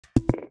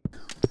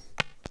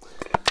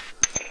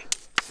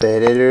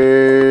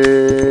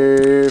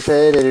Federer,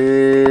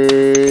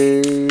 Federer,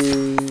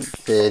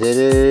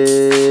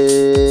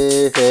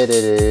 Federer,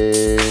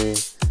 Federer,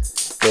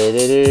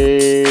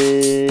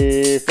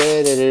 Federer,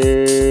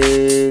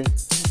 Federer,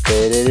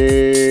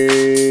 Federer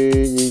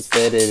is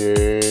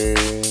Federer.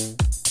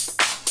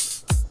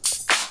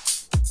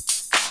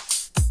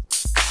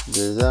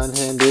 The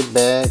one-handed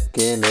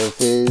backhand of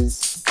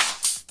his.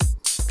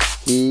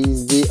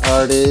 He's the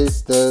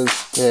artist of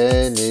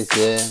tennis,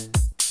 yeah.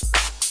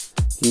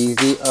 He's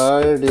the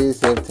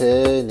artist of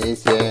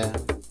tennis, yeah.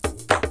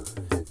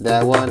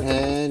 That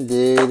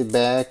one-handed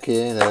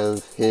backhand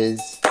of his.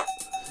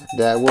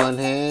 That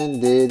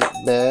one-handed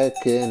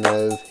backhand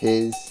of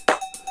his.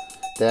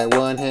 That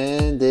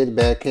one-handed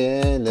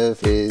backhand of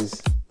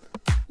his.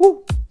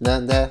 Woo!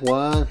 Not that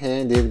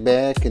one-handed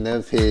backhand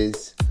of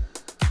his.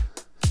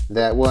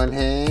 That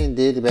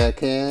one-handed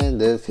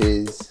backhand of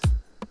his.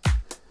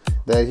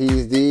 That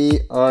he's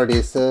the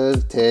artist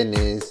of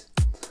tennis.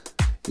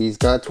 He's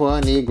got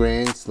 20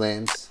 Grand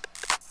Slams.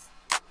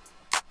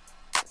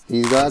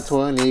 He's got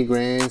 20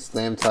 Grand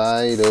Slam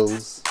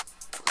titles.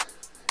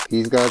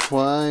 He's got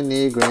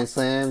 20 Grand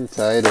Slam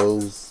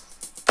titles.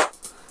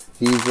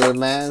 He's a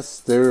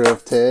master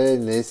of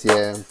tennis,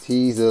 yeah.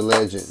 He's a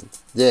legend,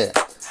 yeah.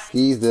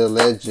 He's the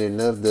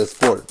legend of the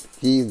sport.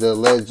 He's the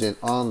legend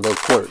on the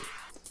court,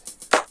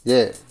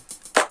 yeah.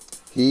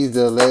 He's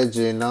the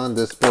legend on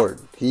the sport.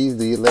 He's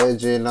the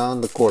legend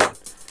on the court,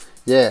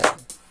 yeah.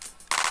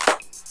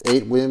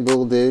 8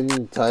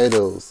 Wimbledon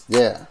titles,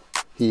 yeah.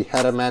 He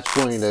had a match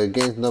point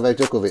against Novak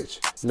Djokovic.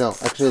 No,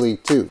 actually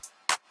 2.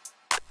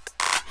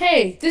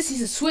 Hey, this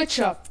is a switch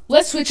up.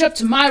 Let's switch up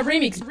to my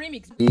remix.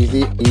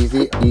 Easy,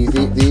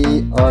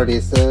 the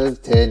artist of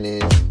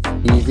tennis.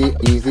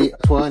 Easy,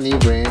 20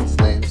 Grand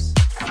Slams.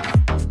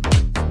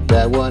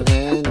 That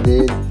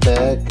one-handed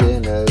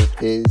backhand of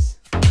his.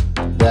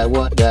 That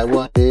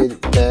one-handed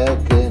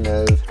backhand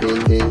of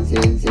his.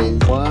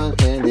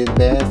 One-handed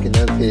backhand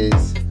of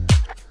his.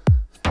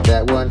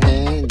 That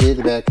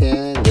one-handed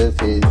backhand of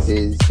his.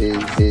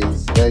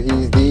 That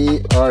he's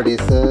the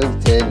artist of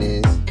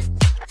tennis.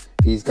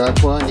 He's got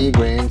 20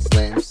 Grand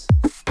Slams.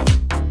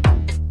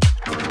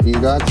 He's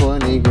got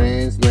 20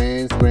 Grand.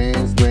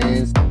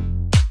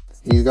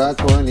 He's got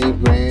 20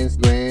 Grand.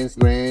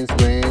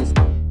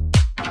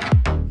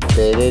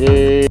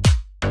 Federer,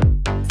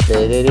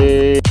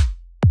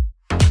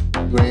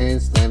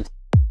 Grand Slam.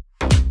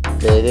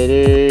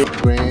 Federer.